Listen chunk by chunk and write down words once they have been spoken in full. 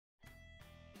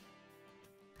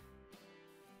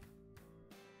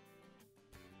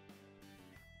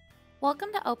Welcome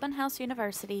to Open House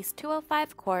University's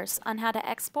 205 course on how to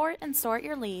export and sort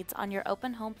your leads on your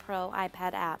Open Home Pro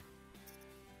iPad app.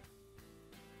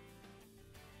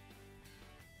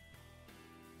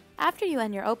 After you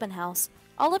end your open house,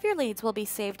 all of your leads will be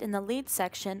saved in the Leads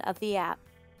section of the app.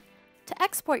 To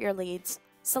export your leads,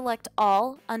 select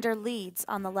All under Leads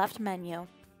on the left menu.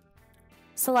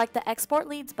 Select the Export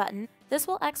Leads button. This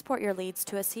will export your leads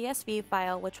to a CSV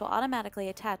file which will automatically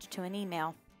attach to an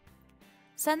email.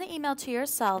 Send the email to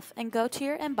yourself and go to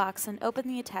your inbox and open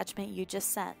the attachment you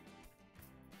just sent.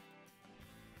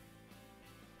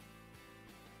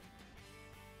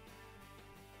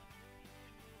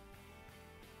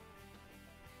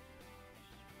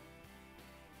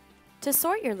 To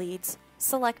sort your leads,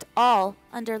 select All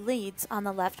under Leads on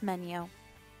the left menu.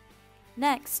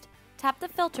 Next, tap the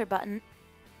Filter button.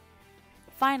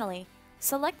 Finally,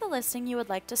 select the listing you would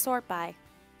like to sort by.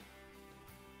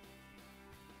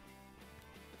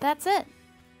 That's it!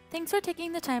 Thanks for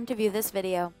taking the time to view this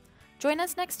video. Join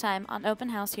us next time on Open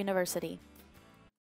House University.